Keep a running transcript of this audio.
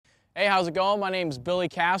Hey, how's it going? My name's Billy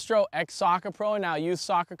Castro, ex-soccer pro, now youth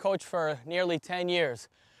soccer coach for nearly 10 years.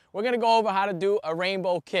 We're gonna go over how to do a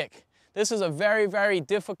rainbow kick. This is a very, very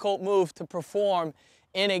difficult move to perform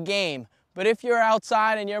in a game. But if you're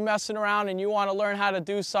outside and you're messing around and you wanna learn how to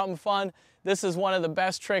do something fun, this is one of the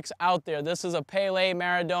best tricks out there. This is a Pele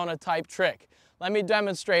Maradona type trick. Let me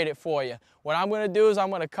demonstrate it for you. What I'm gonna do is I'm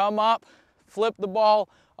gonna come up, flip the ball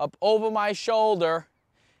up over my shoulder,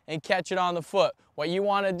 and catch it on the foot. What you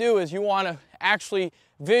want to do is you want to actually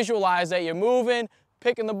visualize that you're moving,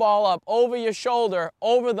 picking the ball up over your shoulder,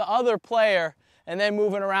 over the other player, and then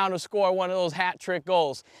moving around to score one of those hat trick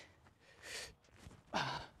goals.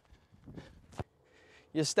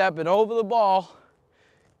 You're stepping over the ball,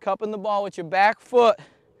 cupping the ball with your back foot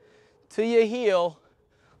to your heel,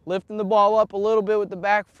 lifting the ball up a little bit with the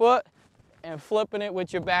back foot, and flipping it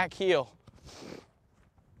with your back heel.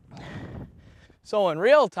 So in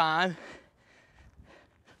real time,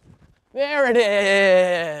 there it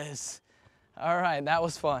is. All right, that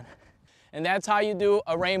was fun. And that's how you do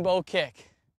a rainbow kick.